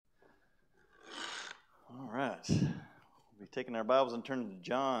right. We'll be taking our Bibles and turning to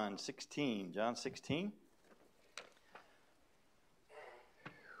John 16. John 16.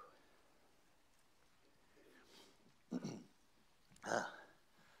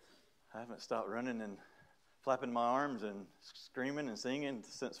 I haven't stopped running and flapping my arms and screaming and singing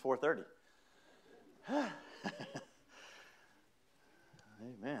since 4:30.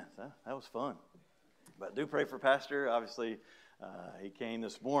 Amen. That was fun. But do pray for Pastor. Obviously, he came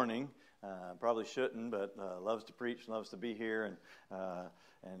this morning. Probably shouldn't, but loves to preach, loves to be here,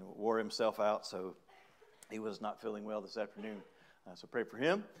 and wore himself out. So he was not feeling well this afternoon. So pray for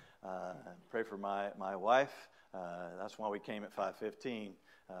him. Pray for my wife. That's why we came at 5:15,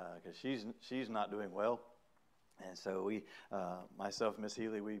 because she's not doing well. And so we, myself and Miss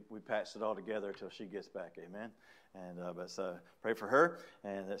Healy, we patched it all together until she gets back. Amen. And but pray for her,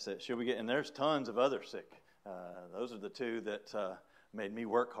 and that's it. She'll be getting. And there's tons of others sick. Those are the two that made me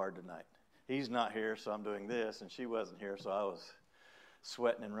work hard tonight. He's not here, so I'm doing this, and she wasn't here, so I was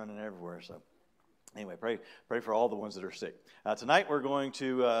sweating and running everywhere. So anyway, pray for all the ones that are sick. Tonight we're going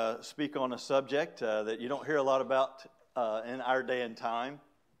to speak on a subject that you don't hear a lot about in our day and time,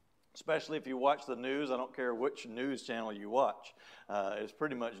 especially if you watch the news. I don't care which news channel you watch. It's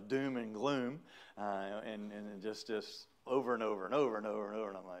pretty much doom and gloom, and just over and over and over and over and over,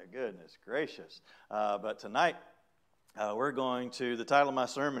 and I'm like, goodness gracious. But tonight, we're going to, the title of my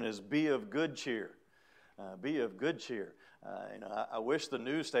sermon is Be of Good Cheer. Be of good cheer. I wish the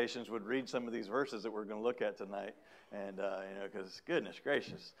news stations would read some of these verses that we're going to look at tonight, and because goodness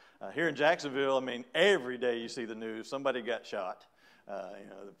gracious, here in Jacksonville, I mean, every day you see the news, somebody got shot.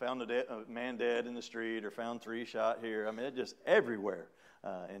 They found a man dead in the street, or found 3 shot here. I mean, it's just everywhere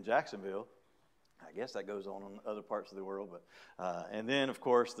in Jacksonville. I guess that goes on in other parts of the world, but and then of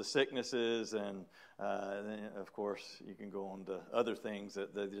course the sicknesses, and then of course you can go on to other things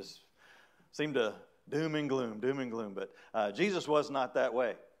that just seem to doom and gloom. But Jesus was not that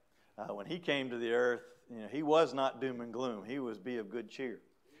way. When he came to the earth, he was not doom and gloom. He was be of good cheer.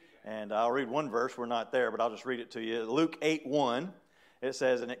 And I'll read one verse. We're not there, but I'll just read it to you. Luke 8:1. It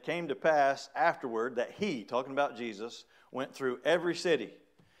says, "And it came to pass afterward that he," talking about Jesus, "went through every city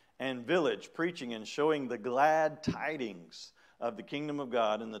and village, preaching and showing the glad tidings of the kingdom of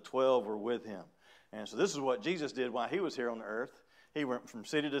God, and the 12 were with him." And so this is what Jesus did while he was here on the earth. He went from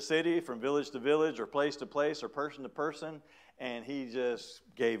city to city, from village to village, or place to place, or person to person, and he just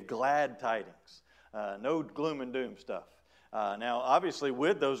gave glad tidings. No gloom and doom stuff. Now, obviously,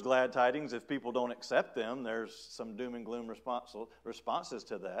 with those glad tidings, if people don't accept them, there's some doom and gloom responses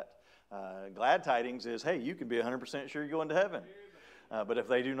to that. Glad tidings is, hey, you can be 100% sure you're going to heaven. But if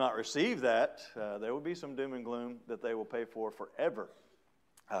they do not receive that, there will be some doom and gloom that they will pay for forever.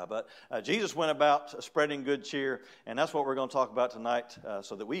 But Jesus went about spreading good cheer, and that's what we're going to talk about tonight,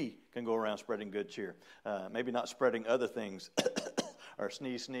 so that we can go around spreading good cheer. Maybe not spreading other things, or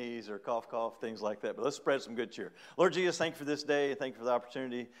sneeze, or cough, things like that. But let's spread some good cheer. Lord Jesus, thank you for this day. Thank you for the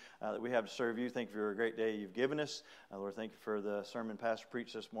opportunity that we have to serve you. Thank you for a great day you've given us. Lord, thank you for the sermon Pastor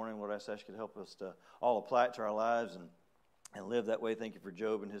preached this morning. Lord, I ask you to help us to all apply it to our lives and live that way. Thank you for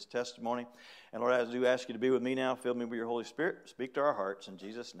Job and his testimony. And Lord, I do ask you to be with me now. Fill me with your Holy Spirit. Speak to our hearts in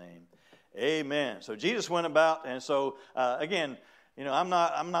Jesus' name. Amen. So Jesus went about, and so again, I'm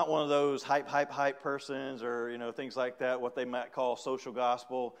not one of those hype persons, or things like that. What they might call social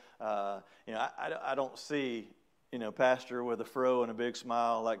gospel. I don't see pastor with a fro and a big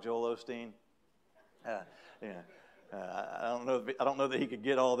smile like Joel Osteen. I don't know that he could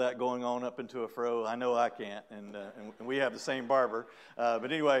get all that going on up into a fro. I know I can't, and we have the same barber.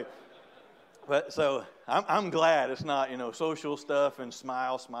 But anyway, so I'm glad it's not social stuff and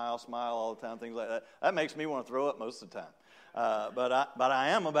smile all the time, things like that. That makes me want to throw up most of the time. But I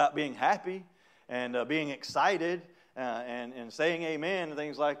am about being happy and being excited and saying amen and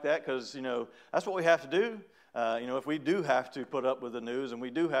things like that, because that's what we have to do. If we do have to put up with the news, and we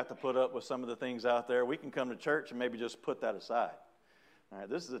do have to put up with some of the things out there, we can come to church and maybe just put that aside. All right,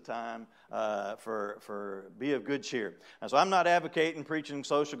 this is a time for be of good cheer. And so I'm not advocating preaching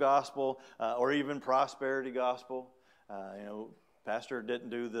social gospel or even prosperity gospel. Pastor didn't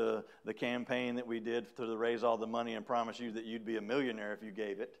do the campaign that we did to raise all the money and promise you that you'd be a millionaire if you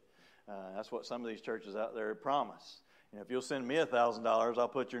gave it. That's what some of these churches out there promise. If you'll send me $1,000, I'll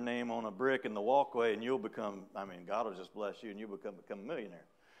put your name on a brick in the walkway, and you'll become, God will just bless you, and you'll become a millionaire.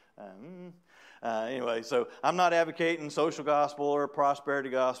 Anyway, so I'm not advocating social gospel or prosperity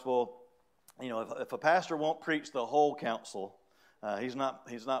gospel. If a pastor won't preach the whole counsel, he's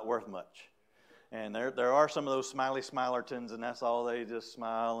not worth much. And there are some of those smiley smilertons, and that's all they just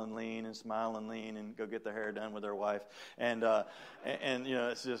smile and lean and go get their hair done with their wife. And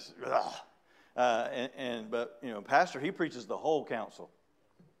it's just, ugh. But Pastor, he preaches the whole counsel.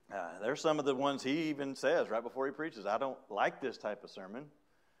 There's some of the ones he even says right before he preaches, I don't like this type of sermon,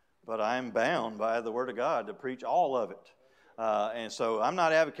 but I am bound by the Word of God to preach all of it. And so I'm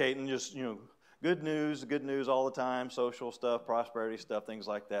not advocating just, good news all the time, social stuff, prosperity stuff, things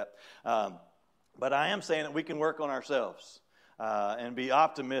like that. But I am saying that we can work on ourselves and be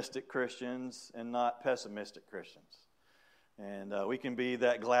optimistic Christians and not pessimistic Christians. And we can be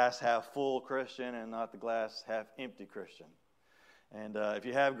that glass half full Christian and not the glass half empty Christian. And if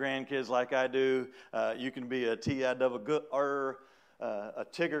you have grandkids like I do, you can be a T-I-double-G-R, a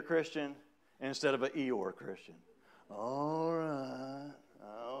Tigger Christian instead of an Eeyore Christian. All right,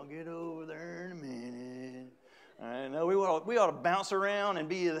 I'll get over there in a minute. I know we ought to bounce around and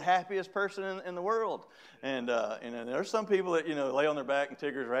be the happiest person in the world. And there's some people that lay on their back and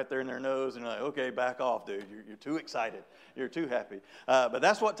Tigger's right there in their nose, and you're like, okay, back off, dude. You're too excited. You're too happy. But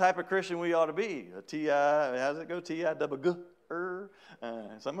that's what type of Christian we ought to be. How does it go? T-I-double-G.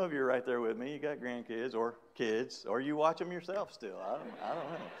 Some of you are right there with me. You got grandkids or kids, or you watch them yourself still. I don't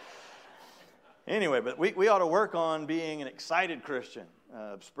know. Anyway, but we ought to work on being an excited Christian.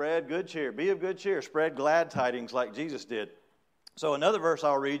 Spread good cheer. Be of good cheer. Spread glad tidings like Jesus did. So another verse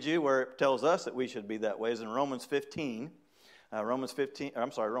I'll read you where it tells us that we should be that way is in Romans 10,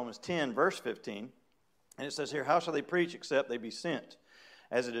 verse 15. And it says here, how shall they preach except they be sent?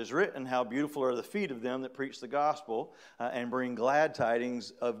 As it is written, how beautiful are the feet of them that preach the gospel and bring glad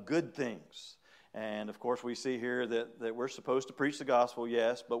tidings of good things. And, of course, we see here that we're supposed to preach the gospel,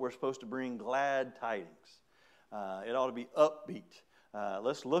 yes, but we're supposed to bring glad tidings. It ought to be upbeat.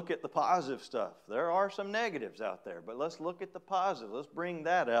 Let's look at the positive stuff. There are some negatives out there, but let's look at the positive. Let's bring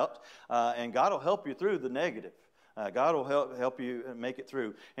that out, and God will help you through the negative. God will help you make it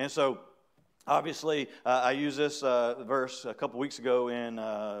through. And so, obviously, I used this verse a couple weeks ago in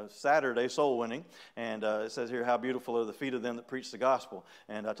Saturday, Soul Winning, and it says here, how beautiful are the feet of them that preach the gospel.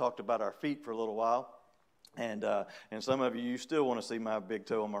 And I talked about our feet for a little while, and some of you still want to see my big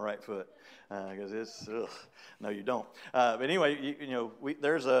toe on my right foot, because it's, no, you don't. But anyway,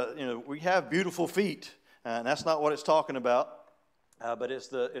 we have beautiful feet, and that's not what it's talking about, but it's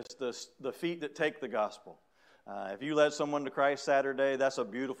the feet that take the gospel. If you led someone to Christ Saturday, that's a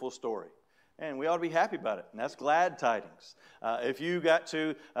beautiful story. And we ought to be happy about it. And that's glad tidings. If you got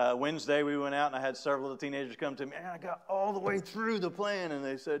to Wednesday, we went out and I had several of the teenagers come to me. Man, I got all the way through the plan and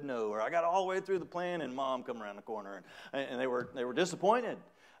they said no. Or I got all the way through the plan and mom come around the corner. And they were disappointed.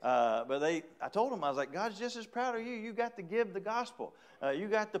 But I told them, I was like, God's just as proud of you. You got to give the gospel. You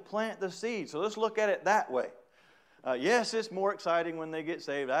got to plant the seed. So let's look at it that way. Yes, it's more exciting when they get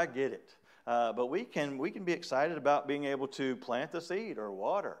saved. I get it. But we can be excited about being able to plant the seed or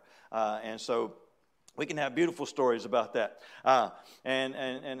water. And so we can have beautiful stories about that. And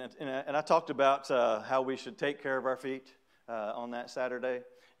I talked about how we should take care of our feet on that Saturday.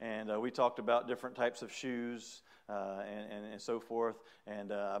 And we talked about different types of shoes and so forth.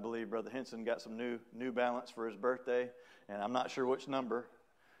 And I believe Brother Henson got some New Balance for his birthday. And I'm not sure which number.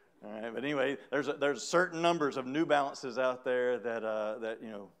 All right, but anyway, there's certain numbers of New Balances out there that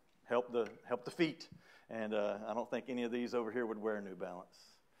help the feet. And I don't think any of these over here would wear New Balance.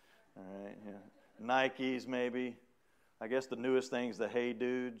 All right, yeah. Nikes maybe. I guess the newest thing's the Hey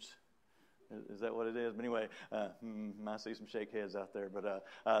Dudes. Is that what it is? But anyway, I see some shake heads out there. But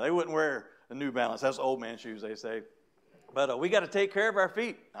they wouldn't wear the New Balance. That's old man shoes, they say. But we got to take care of our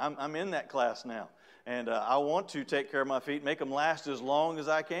feet. I'm in that class now. And I want to take care of my feet, make them last as long as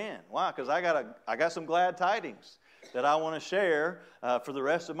I can. Why? Because I got some glad tidings that I want to share for the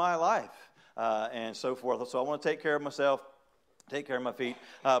rest of my life and so forth. So I want to take care of myself, take care of my feet.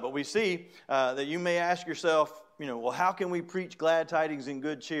 But we see that you may ask yourself, well, how can we preach glad tidings and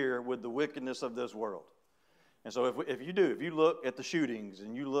good cheer with the wickedness of this world? And so if you look at the shootings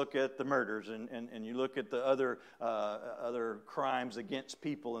and you look at the murders and you look at the other crimes against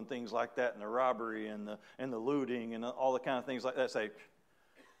people and things like that, and the robbery and the looting and all the kind of things like that, say,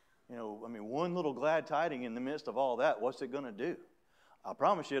 one little glad tiding in the midst of all that, what's it going to do? I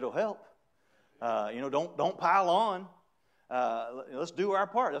promise you it'll help. Don't pile on. Let's do our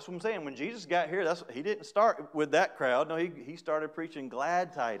part. That's what I'm saying. When Jesus got here, he didn't start with that crowd. No, he started preaching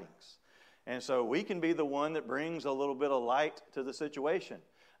glad tidings. And so we can be the one that brings a little bit of light to the situation.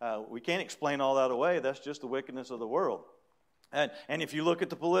 We can't explain all that away. That's just the wickedness of the world. And if you look at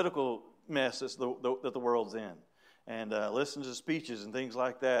the political mess that the world's in, and listen to speeches and things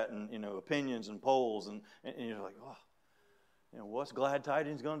like that, and opinions and polls, and you're like, what's glad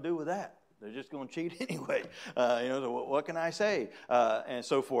tidings going to do with that? They're just going to cheat anyway. So what can I say? And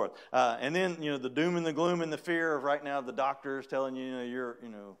so forth. And then the doom and the gloom and the fear of right now the doctors telling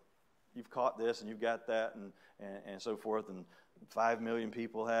you, you've caught this and you've got that and so forth, and 5 million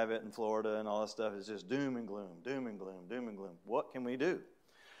people have it in Florida and all that stuff. It's just doom and gloom, doom and gloom, doom and gloom. What can we do?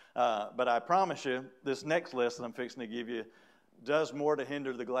 But I promise you, this next list that I'm fixing to give you does more to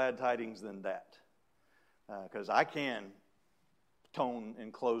hinder the glad tidings than that. Because I can tone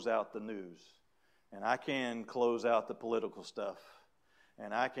and close out the news, and I can close out the political stuff,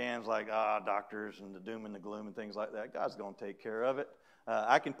 and I can like doctors and the doom and the gloom and things like that. God's going to take care of it.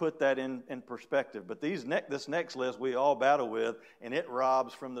 I can put that in perspective. But this next list we all battle with, and it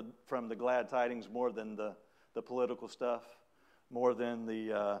robs from the glad tidings more than the political stuff, more than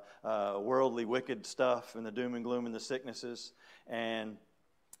the worldly wicked stuff and the doom and gloom and the sicknesses. And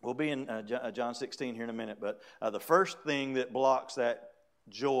we'll be in John 16 here in a minute. But the first thing that blocks that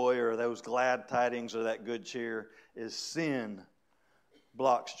joy or those glad tidings or that good cheer is sin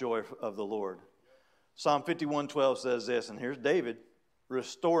blocks joy of the Lord. Psalm 51:12 says this, and here's David.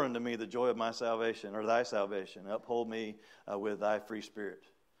 Restore unto me the joy of my salvation, or thy salvation. Uphold me with thy free spirit.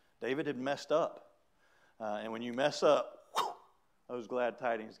 David had messed up. And when you mess up, those glad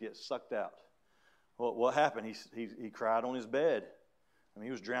tidings get sucked out. Well, what happened? He cried on his bed. I mean,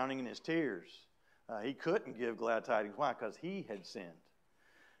 he was drowning in his tears. He couldn't give glad tidings. Why? Because he had sinned.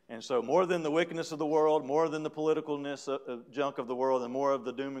 And so more than the wickedness of the world, more than the politicalness junk of the world, and more of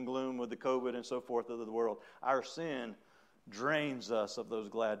the doom and gloom with the COVID and so forth of the world, our sin drains us of those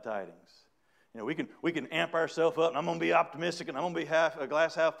glad tidings. You know, we can amp ourselves up, and I'm going to be optimistic, and I'm going to be a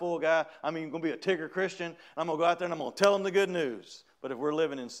glass half full guy. I'm even going to be a Tigger Christian. And I'm going to go out there and I'm going to tell them the good news. But if we're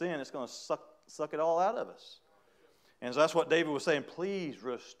living in sin, it's going to suck it all out of us. And so that's what David was saying. Please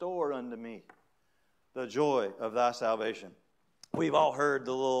restore unto me the joy of thy salvation. We've all heard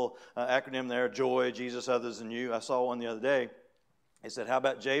the little acronym there, joy, Jesus, others, and you. I saw one the other day. It said, how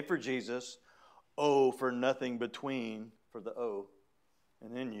about J for Jesus, O for nothing between, for the O,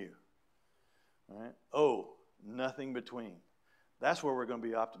 and then you. All right? O, nothing between. That's where we're going to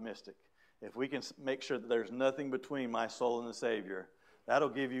be optimistic. If we can make sure that there's nothing between my soul and the Savior, that'll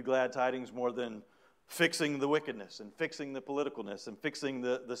give you glad tidings more than fixing the wickedness and fixing the politicalness and fixing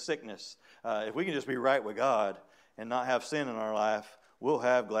the sickness. If we can just be right with God and not have sin in our life, we'll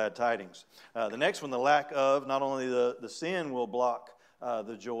have glad tidings. The next one, the lack of, not only the sin will block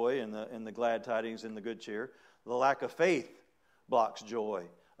the joy and the glad tidings and the good cheer, the lack of faith blocks joy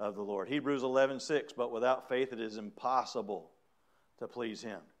of the Lord. Hebrews 11:6, but without faith it is impossible to please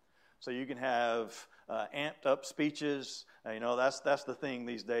Him. So you can have amped up speeches. That's the thing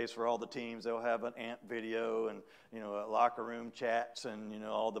these days for all the teams. They'll have an amp video and, locker room chats and,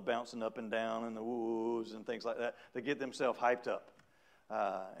 all the bouncing up and down and the woo-woos and things like that to get themselves hyped up.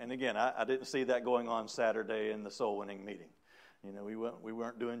 And again, I didn't see that going on Saturday in the soul winning meeting. We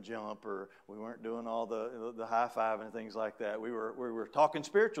weren't doing jump, or we weren't doing all the high five and things like that. We were talking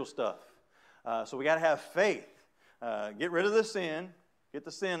spiritual stuff. So we got to have faith. Get rid of the sin. Get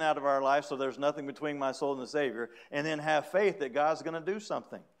the sin out of our life so there's nothing between my soul and the Savior. And then have faith that God's going to do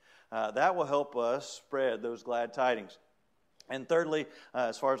something. That will help us spread those glad tidings. And thirdly,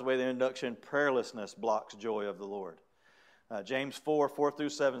 as far as the way of the introduction, prayerlessness blocks joy of the Lord. James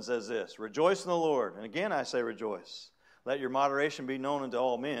 4:4-7 says this, rejoice in the Lord. And again I say rejoice. Let your moderation be known unto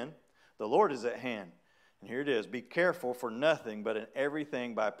all men. The Lord is at hand. And here it is, be careful for nothing, but in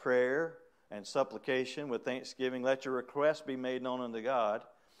everything by prayer and supplication with thanksgiving, let your requests be made known unto God,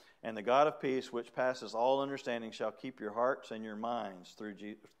 and the God of peace, which passes all understanding, shall keep your hearts and your minds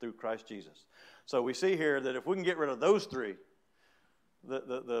through Christ Jesus. So we see here that if we can get rid of those three,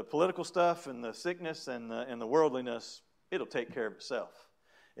 the political stuff and the sickness and the worldliness, it'll take care of itself.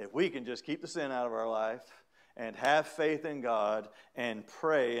 If we can just keep the sin out of our life and have faith in God and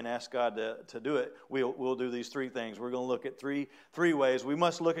pray and ask God to do it, we'll do these three things. We're going to look at three ways. We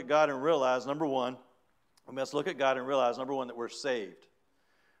must look at God and realize, number one, that we're saved.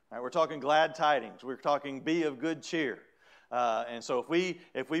 All right, we're talking glad tidings. We're talking be of good cheer. And so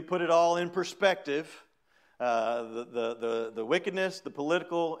if we put it all in perspective, the wickedness, the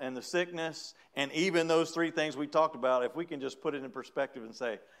political, and the sickness, and even those three things we talked about, if we can just put it in perspective and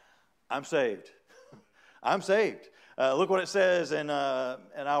say, I'm saved. I'm saved. Look what it says, and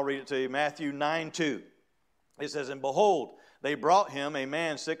I'll read it to you. Matthew 9:2. It says, and behold, they brought him a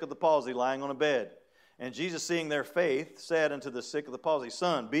man sick of the palsy lying on a bed. And Jesus, seeing their faith, said unto the sick of the palsy,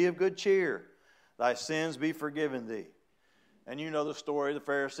 son, be of good cheer. Thy sins be forgiven thee. And you know the story. The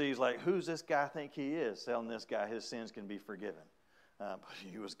Pharisees like, who's this guy think he is? Telling this guy his sins can be forgiven. But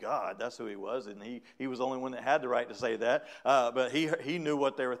he was God. That's who he was. And he was the only one that had the right to say that. But he knew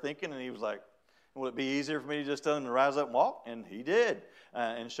what they were thinking. And he was like, Would it be easier for me to just tell him to rise up and walk? And he did,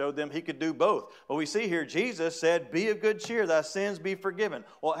 and showed them he could do both. But we see here, Jesus said, be of good cheer, thy sins be forgiven.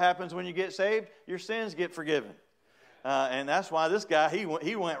 What happens when you get saved? Your sins get forgiven. And that's why this guy,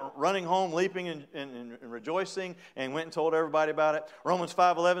 he went running home, leaping and rejoicing, and went and told everybody about it. Romans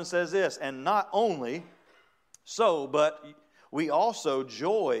 5:11 says this, and not only so, but we also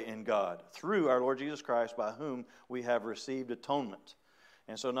joy in God through our Lord Jesus Christ, by whom we have received atonement.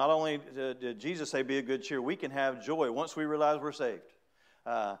 And so not only did Jesus say be of good cheer, we can have joy once we realize we're saved.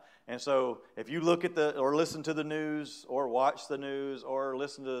 And so if you look at or listen to the news, or watch the news, or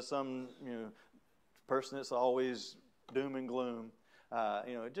listen to some person that's always doom and gloom,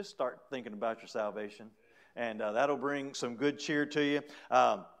 just start thinking about your salvation, and that'll bring some good cheer to you.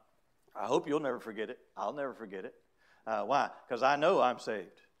 I hope you'll never forget it. I'll never forget it. Why? Because I know I'm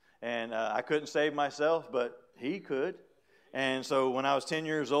saved, and I couldn't save myself, but He could. And so when I was 10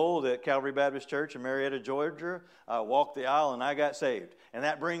 years old at Calvary Baptist Church in Marietta, Georgia, I walked the aisle and I got saved, and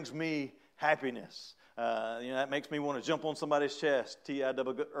that brings me happiness. That makes me want to jump on somebody's chest,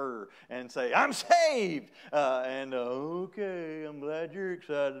 T-I-double-G-R, and say, I'm saved! Okay, I'm glad you're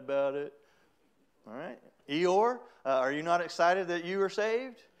excited about it. All right. Eeyore, are you not excited that you are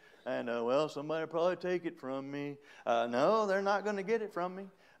saved? And, somebody will probably take it from me. No, they're not going to get it from me.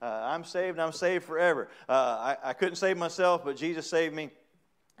 I'm saved, and I'm saved forever. I couldn't save myself, but Jesus saved me.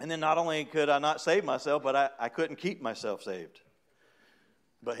 And then not only could I not save myself, but I couldn't keep myself saved.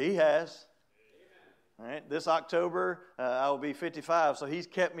 But He has. All right, this October, I will be 55, so He's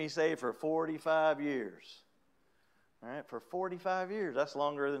kept me saved for 45 years. All right, for 45 years. That's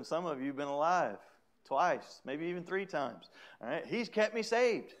longer than some of you have been alive. Twice, maybe even 3 times. All right, He's kept me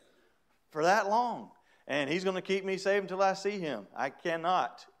saved for that long. And He's going to keep me saved until I see Him. I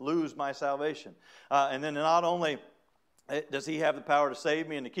cannot lose my salvation. And then not only does He have the power to save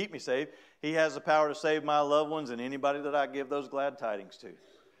me and to keep me saved, He has the power to save my loved ones and anybody that I give those glad tidings to.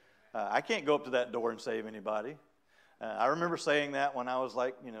 I can't go up to that door and save anybody. I remember saying that when I was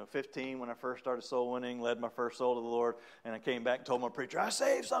 15, when I first started soul winning, led my first soul to the Lord, and I came back and told my preacher, I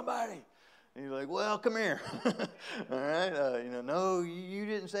saved somebody. And he's like, well, come here. All right, no, you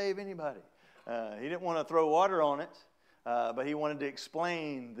didn't save anybody. He didn't want to throw water on it, but he wanted to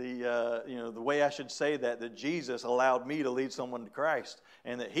explain the way I should say that Jesus allowed me to lead someone to Christ,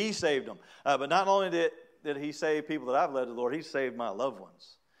 and that He saved them. But not only did He save people that I've led to the Lord, He saved my loved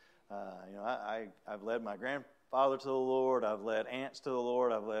ones. I've led my grandfather to the Lord. I've led aunts to the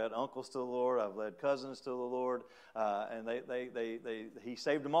Lord. I've led uncles to the Lord. I've led cousins to the Lord, and He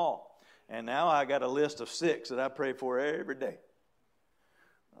saved them all. And now I got a list of 6 that I pray for every day.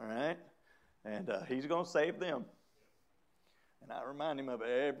 All right. And He's going to save them. And I remind Him of it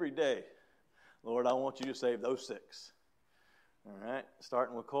every day. Lord, I want You to save those 6. All right?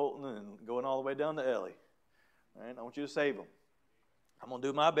 Starting with Colton and going all the way down to Ellie. All right? I want You to save them. I'm going to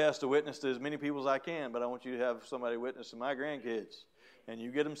do my best to witness to as many people as I can, but I want You to have somebody witness to my grandkids. And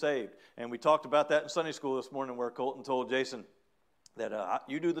you get them saved. And we talked about that in Sunday school this morning, where Colton told Jason that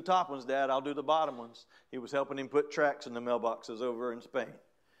you do the top ones, Dad, I'll do the bottom ones. He was helping him put tracts in the mailboxes over in Spain.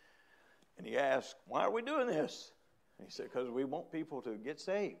 And he asked, why are we doing this? And he said, because we want people to get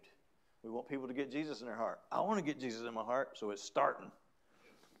saved. We want people to get Jesus in their heart. I want to get Jesus in my heart, so it's starting.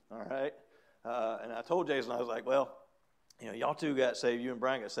 All right? And I told Jason, I was like, well, y'all two got saved. You and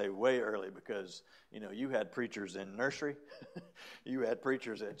Brian got saved way early because, you had preachers in nursery. You had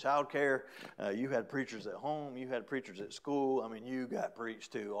preachers at child care. You had preachers at home. You had preachers at school. I mean, you got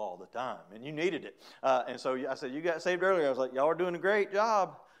preached to all the time, and you needed it. And so I said, you got saved earlier. I was like, y'all are doing a great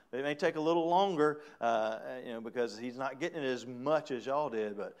job. It may take a little longer, because He's not getting it as much as y'all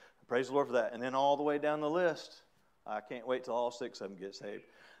did, but praise the Lord for that. And then all the way down the list, I can't wait till all 6 of them get saved.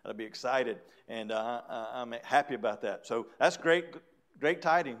 I'll be excited, and I'm happy about that. So that's great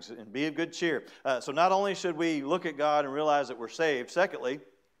tidings, and be of good cheer. So not only should we look at God and realize that we're saved, secondly,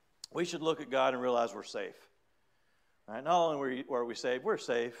 we should look at God and realize we're safe. All right? Not only are we saved, we're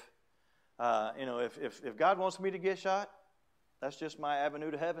safe. If God wants me to get shot, that's just my avenue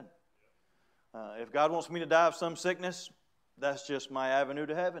to heaven. If God wants me to die of some sickness, that's just my avenue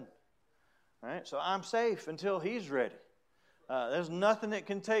to heaven. All right? So I'm safe until He's ready. There's nothing that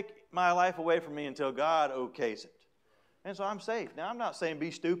can take my life away from me until God okays it. And so I'm safe. Now, I'm not saying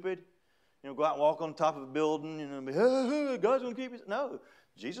be stupid. Go out and walk on top of a building, be, God's going to keep you. No,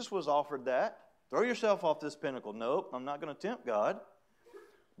 Jesus was offered that. Throw yourself off this pinnacle. Nope, I'm not going to tempt God.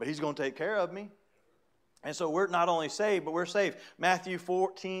 But He's going to take care of me. And so we're not only saved, but we're safe. Matthew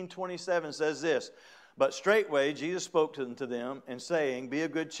 14:27 says this, but straightway Jesus spoke to them and saying, be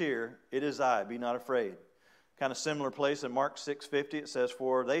of good cheer, it is I, be not afraid. kind of similar place in Mark 6:50. It says,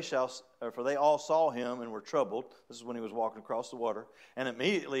 for they all saw him and were troubled. This is when he was walking across the water. And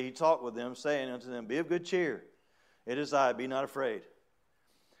immediately he talked with them, saying unto them, be of good cheer. It is I, be not afraid.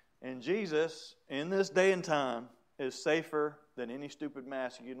 And Jesus, in this day and time, is safer than any stupid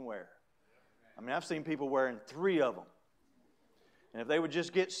mask you can wear. I mean, I've seen people wearing 3 of them. And if they would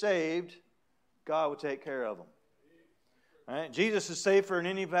just get saved, God would take care of them. All right? Jesus is safer than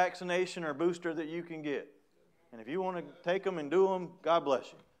any vaccination or booster that you can get. And if you want to take them and do them, God bless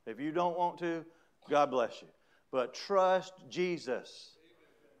you. If you don't want to, God bless you. But trust Jesus.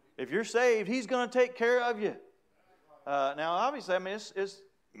 If you're saved, He's going to take care of you. Now, obviously, I mean, it's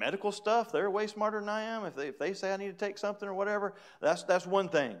medical stuff. They're way smarter than I am. If they say I need to take something or whatever, that's one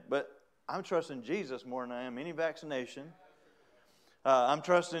thing. But I'm trusting Jesus more than I am any vaccination. I'm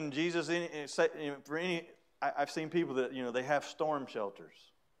trusting Jesus for any. I've seen people that they have storm shelters.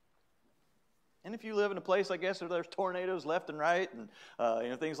 And if you live in a place, I guess, where there's tornadoes left and right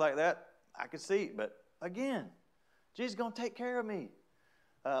and things like that, I could see. But again, Jesus is going to take care of me.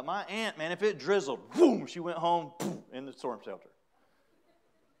 My aunt, man, if it drizzled, boom, she went home boom, in the storm shelter.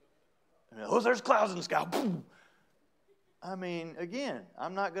 There's clouds in the sky. Boom. I mean, again,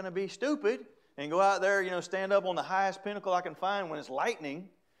 I'm not going to be stupid and go out there, stand up on the highest pinnacle I can find when it's lightning,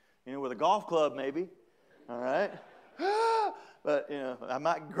 with a golf club maybe. All right? But, I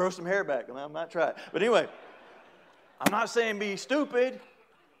might grow some hair back. I might try it. But anyway, I'm not saying be stupid,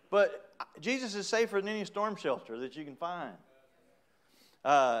 but Jesus is safer than any storm shelter that you can find.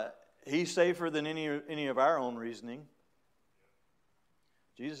 He's safer than any of our own reasoning.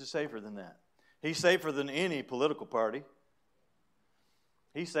 Jesus is safer than that. He's safer than any political party.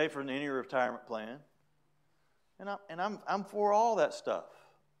 He's safer than any retirement plan. And I'm for all that stuff,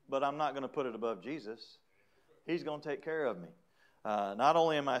 but I'm not going to put it above Jesus. He's going to take care of me. Not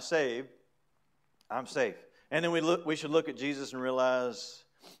only am I saved, I'm safe. And then we should look at Jesus and realize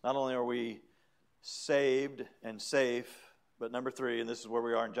not only are we saved and safe, but number 3, and this is where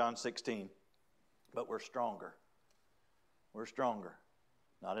we are in John 16, but we're stronger. We're stronger.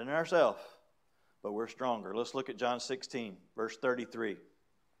 Not in ourselves, but we're stronger. Let's look at John 16, verse 33.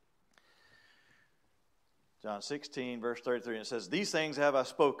 John 16, verse 33, and it says, these things have I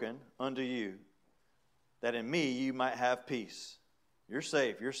spoken unto you, that in me you might have peace. You're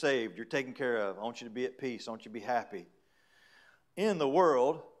safe, you're saved, you're taken care of. I want you to be at peace, I want you to be happy. In the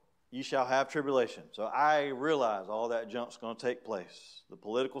world, you shall have tribulation. So I realize all that junk's going to take place. The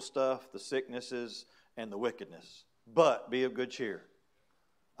political stuff, the sicknesses, and the wickedness. But be of good cheer.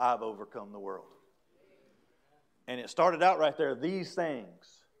 I've overcome the world. And it started out right there, these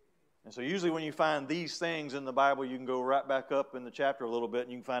things. And so usually when you find these things in the Bible, you can go right back up in the chapter a little bit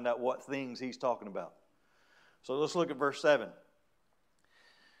and you can find out what things he's talking about. So let's look at verse 7.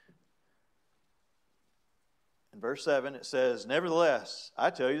 In verse 7 it says, nevertheless, I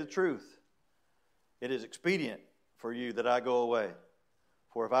tell you the truth. It is expedient for you that I go away.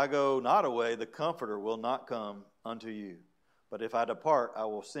 For if I go not away, the Comforter will not come unto you. But if I depart, I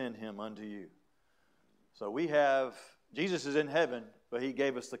will send him unto you. So Jesus is in heaven, but he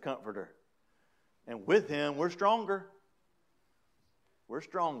gave us the Comforter. And with him, we're stronger. We're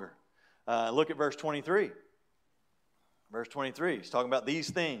stronger. Look at verse 23. Verse 23, he's talking about these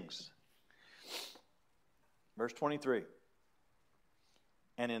things. Verse 23.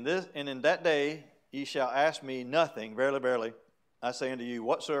 And in that day ye shall ask me nothing. Verily, verily, I say unto you,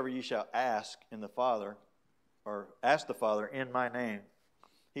 whatsoever ye shall ask in the Father, or ask the Father in my name,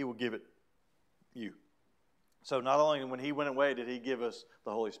 he will give it you. So not only when he went away did he give us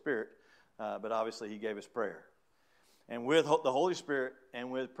the Holy Spirit, but obviously he gave us prayer. And with the Holy Spirit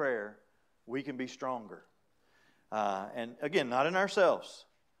and with prayer, we can be stronger. And again, not in ourselves,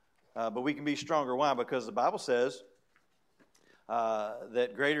 but we can be stronger. Why? Because the Bible says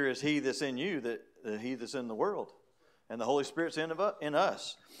that greater is he that's in you than he that's in the world. And the Holy Spirit's in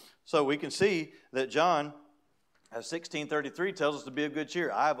us. So we can see that John 16:33 tells us to be of good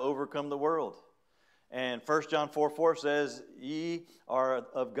cheer. I've overcome the world. And 1 John 4:4 says, ye are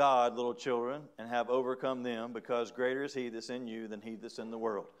of God, little children, and have overcome them, because greater is he that's in you than he that's in the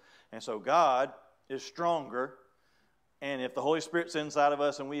world. And so God is stronger. And if the Holy Spirit's inside of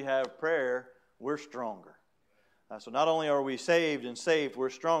us and we have prayer, we're stronger. So not only are we saved and saved, we're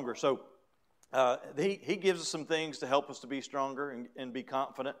stronger. So he gives us some things to help us to be stronger and be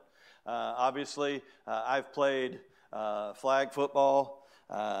confident. Obviously, I've played flag football.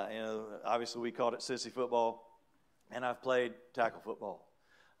 Obviously we called it sissy football. And I've played tackle football.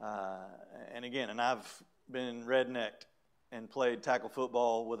 And I've been rednecked and played tackle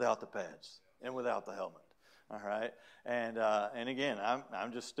football without the pads and without the helmet. All right, and again,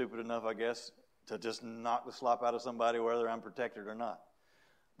 I'm just stupid enough, I guess, to just knock the slop out of somebody, whether I'm protected or not.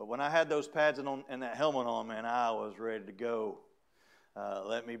 But when I had those pads and that helmet on, man, I was ready to go.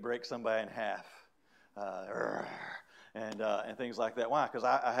 Let me break somebody in half. And things like that. Why? Because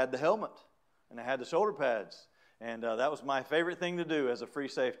I had the helmet and I had the shoulder pads. And that was my favorite thing to do as a free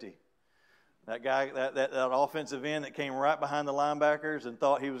safety. That guy, that offensive end that came right behind the linebackers and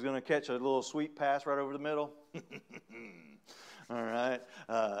thought he was going to catch a little sweet pass right over the middle. All right.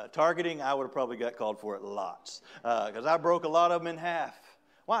 Targeting, I would have probably got called for it lots. Because I broke a lot of them in half.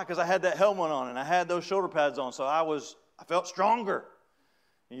 Why? Because I had that helmet on and I had those shoulder pads on. So I felt stronger.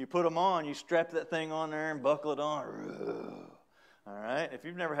 And you put them on, you strap that thing on there and buckle it on. All right. If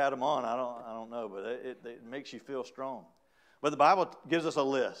you've never had them on, I don't know, but it makes you feel strong. But the Bible gives us a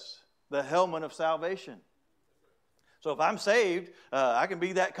list. The helmet of salvation. So if I'm saved, I can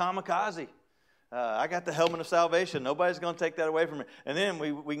be that kamikaze. I got the helmet of salvation. Nobody's going to take that away from me. And then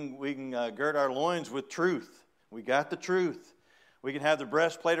we can gird our loins with truth. We got the truth. We can have the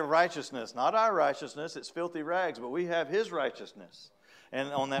breastplate of righteousness. Not our righteousness, it's filthy rags, but we have His righteousness.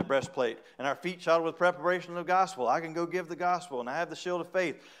 And on that breastplate. And our feet shod with preparation of the gospel. I can go give the gospel. And I have the shield of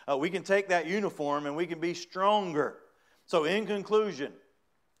faith. We can take that uniform and we can be stronger. So in conclusion,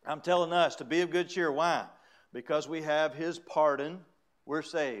 I'm telling us to be of good cheer. Why? Because we have His pardon, we're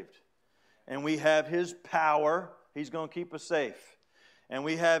saved. And we have His power, He's going to keep us safe. And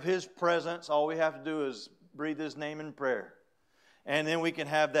we have His presence, all we have to do is breathe His name in prayer. And then we can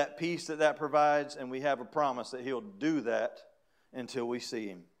have that peace that provides, and we have a promise that He'll do that until we see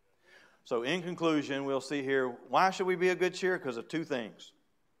Him. So in conclusion, we'll see here, why should we be of good cheer? Because of two things.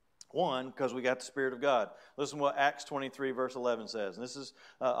 One, because we got the Spirit of God. Listen to what Acts 23 verse 11 says. And this is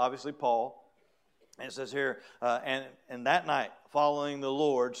obviously Paul. And it says here, and that night, following the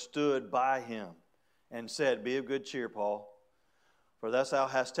Lord, stood by him and said, be of good cheer, Paul. For thus thou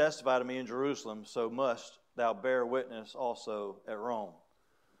hast testified to me in Jerusalem, so must thou bear witness also at Rome.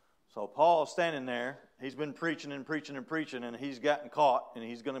 So Paul's standing there. He's been preaching and preaching and preaching, and he's gotten caught, and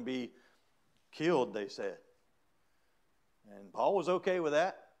he's going to be killed, they said. And Paul was okay with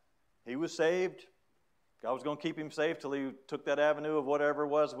that. He was saved. God was going to keep him safe till he took that avenue of whatever it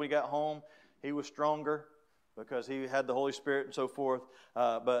was. When he got home, he was stronger because he had the Holy Spirit and so forth.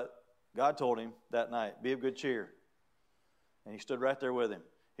 But God told him that night, be of good cheer. And he stood right there with him.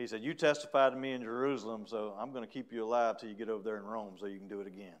 He said, you testified to me in Jerusalem, so I'm going to keep you alive till you get over there in Rome so you can do it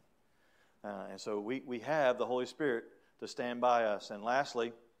again. And so we have the Holy Spirit to stand by us. And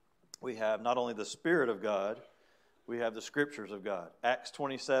lastly, we have not only the Spirit of God, we have the Scriptures of God. Acts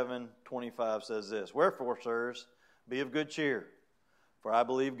 27:25 says this, wherefore, sirs, be of good cheer, for I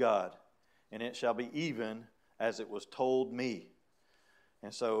believe God, and it shall be even as it was told me.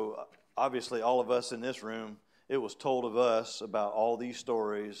 And so, obviously, all of us in this room, it was told of us about all these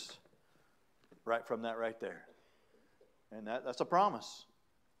stories right from that right there. And that's a promise.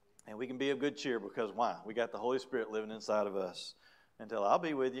 And we can be of good cheer because why? We got the Holy Spirit living inside of us. Until I'll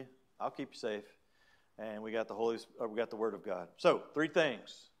be with you. I'll keep you safe. And we got the Word of God. So, three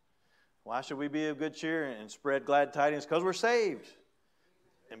things. Why should we be of good cheer and spread glad tidings? Because we're saved.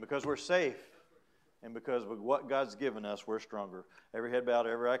 And because we're safe. And because of what God's given us, we're stronger. Every head bowed,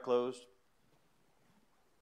 every eye closed.